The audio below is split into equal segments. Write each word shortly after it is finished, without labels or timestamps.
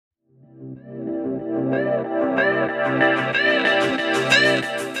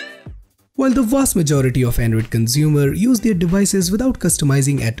while the vast majority of Android consumers use their devices without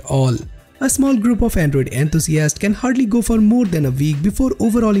customizing at all. A small group of Android enthusiasts can hardly go for more than a week before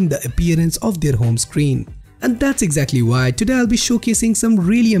overhauling the appearance of their home screen. And that's exactly why today I'll be showcasing some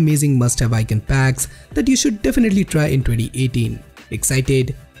really amazing must-have icon packs that you should definitely try in 2018.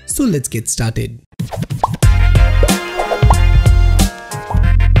 Excited? So let's get started.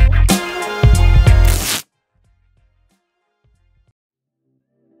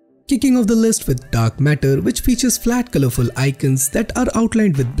 Kicking off the list with Dark Matter, which features flat colorful icons that are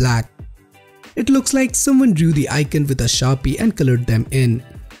outlined with black. It looks like someone drew the icon with a Sharpie and colored them in.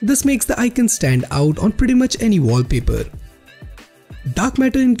 This makes the icon stand out on pretty much any wallpaper. Dark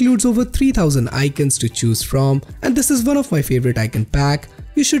Matter includes over 3000 icons to choose from, and this is one of my favorite icon pack.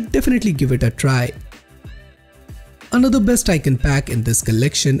 You should definitely give it a try. Another best icon pack in this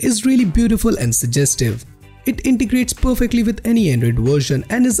collection is really beautiful and suggestive. It integrates perfectly with any Android version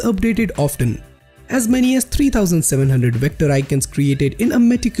and is updated often. As many as 3700 vector icons created in a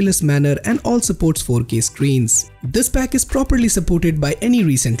meticulous manner and all supports 4K screens. This pack is properly supported by any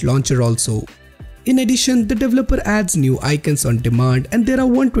recent launcher also. In addition, the developer adds new icons on demand and there are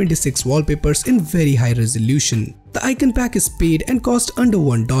 126 wallpapers in very high resolution. The icon pack is paid and cost under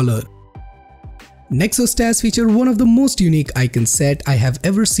 $1. Nexus tags feature one of the most unique icon set I have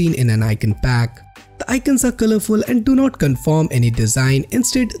ever seen in an icon pack. The icons are colorful and do not conform any design,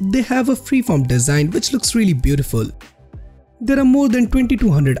 instead they have a freeform design which looks really beautiful. There are more than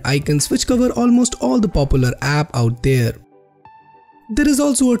 2200 icons which cover almost all the popular apps out there. There is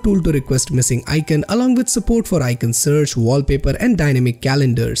also a tool to request missing icon along with support for icon search, wallpaper and dynamic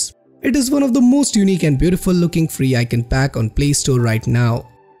calendars. It is one of the most unique and beautiful looking free icon pack on Play Store right now.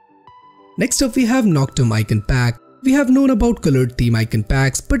 Next up we have Nocturne icon pack. We have known about colored theme icon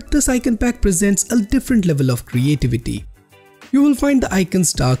packs, but this icon pack presents a different level of creativity. You will find the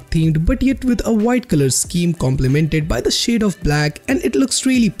icons dark themed but yet with a white color scheme complemented by the shade of black, and it looks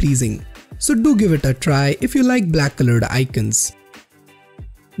really pleasing. So do give it a try if you like black colored icons.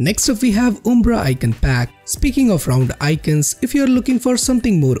 Next up we have Umbra icon pack. Speaking of round icons, if you are looking for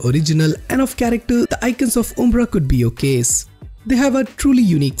something more original and of character, the icons of Umbra could be your case. They have a truly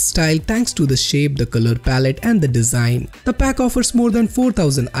unique style thanks to the shape, the color palette and the design. The pack offers more than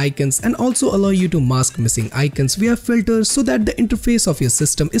 4000 icons and also allow you to mask missing icons via filters so that the interface of your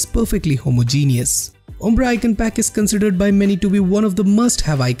system is perfectly homogeneous. Umbra icon pack is considered by many to be one of the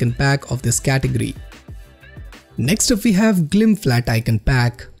must-have icon pack of this category. Next up we have Glim flat icon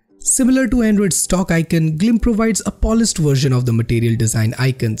pack. Similar to Android's stock icon, Glim provides a polished version of the material design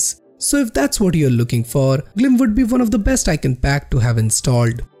icons. So if that's what you're looking for, Glim would be one of the best icon pack to have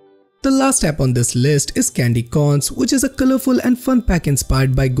installed. The last app on this list is Candy Cons, which is a colorful and fun pack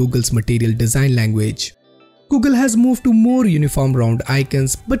inspired by Google's material design language. Google has moved to more uniform round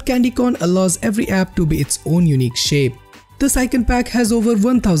icons, but Candy Con allows every app to be its own unique shape. This icon pack has over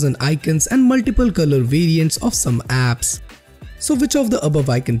 1000 icons and multiple color variants of some apps. So which of the above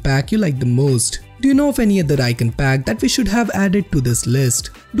icon pack you like the most? Do you know of any other icon pack that we should have added to this list?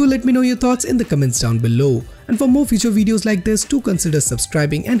 Do let me know your thoughts in the comments down below. And for more future videos like this, do consider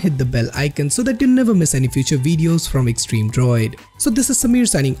subscribing and hit the bell icon so that you never miss any future videos from Extreme Droid. So this is Samir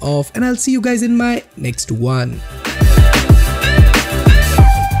signing off and I'll see you guys in my next one.